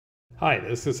Hi,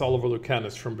 this is Oliver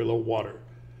Lucanis from Below Water.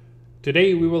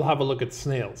 Today we will have a look at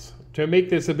snails. To make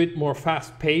this a bit more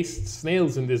fast-paced,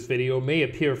 snails in this video may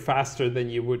appear faster than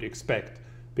you would expect,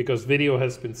 because video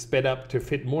has been sped up to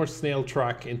fit more snail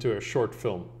track into a short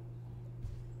film.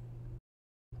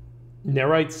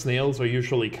 Nerite snails are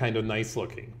usually kind of nice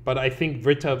looking, but I think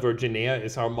Vitta virginae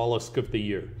is our mollusk of the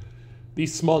year.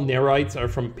 These small nerites are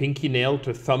from pinky nail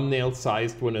to thumbnail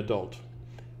sized when adult.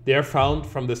 They are found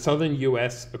from the southern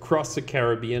US across the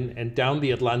Caribbean and down the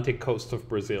Atlantic coast of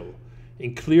Brazil,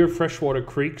 in clear freshwater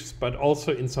creeks, but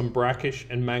also in some brackish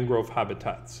and mangrove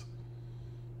habitats.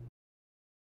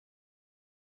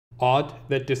 Odd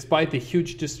that despite the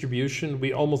huge distribution,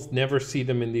 we almost never see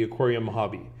them in the aquarium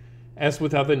hobby. As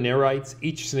with other nerites,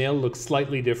 each snail looks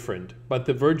slightly different, but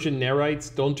the virgin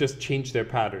nerites don't just change their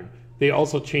pattern, they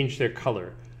also change their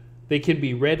color. They can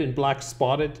be red and black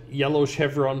spotted, yellow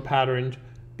chevron patterned,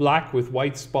 black with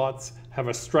white spots, have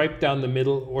a stripe down the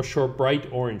middle, or show bright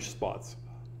orange spots.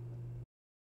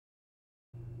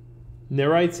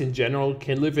 Nerites in general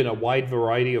can live in a wide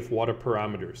variety of water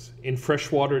parameters, in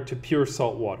freshwater to pure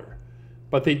salt water,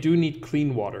 but they do need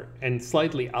clean water and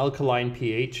slightly alkaline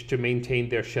pH to maintain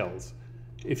their shells.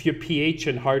 If your pH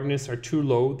and hardness are too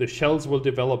low, the shells will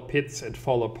develop pits and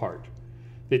fall apart.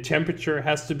 The temperature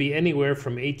has to be anywhere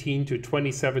from 18 to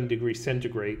 27 degrees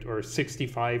centigrade or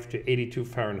 65 to 82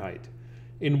 Fahrenheit.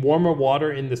 In warmer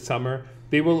water in the summer,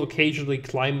 they will occasionally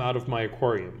climb out of my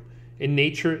aquarium. In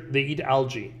nature, they eat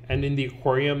algae, and in the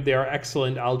aquarium they are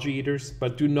excellent algae eaters,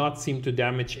 but do not seem to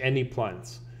damage any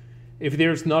plants. If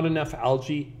there is not enough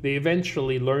algae, they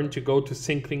eventually learn to go to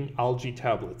sinking algae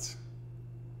tablets.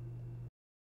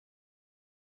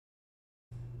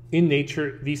 In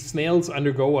nature, these snails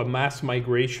undergo a mass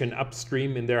migration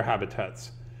upstream in their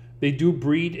habitats. They do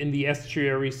breed in the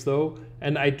estuaries though,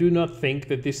 and I do not think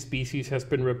that this species has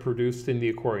been reproduced in the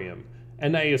aquarium,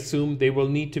 and I assume they will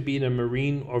need to be in a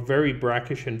marine or very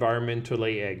brackish environment to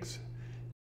lay eggs.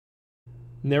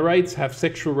 Nerites have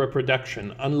sexual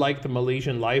reproduction, unlike the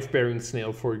Malaysian live-bearing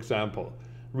snail, for example.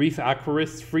 Reef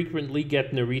aquarists frequently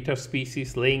get Nerita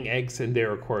species laying eggs in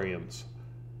their aquariums.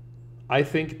 I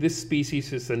think this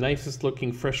species is the nicest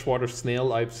looking freshwater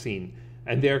snail I've seen,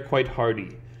 and they are quite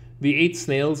hardy. The 8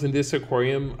 snails in this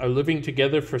aquarium are living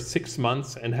together for 6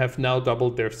 months and have now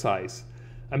doubled their size.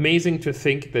 Amazing to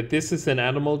think that this is an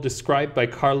animal described by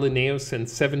Carl Linnaeus in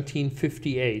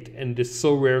 1758 and is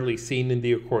so rarely seen in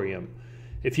the aquarium.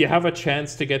 If you have a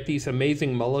chance to get these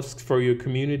amazing mollusks for your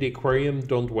community aquarium,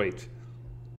 don't wait.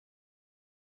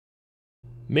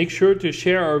 Make sure to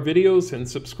share our videos and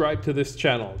subscribe to this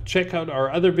channel. Check out our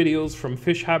other videos from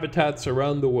fish habitats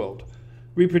around the world.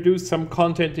 We produce some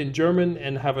content in German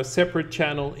and have a separate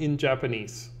channel in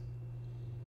Japanese.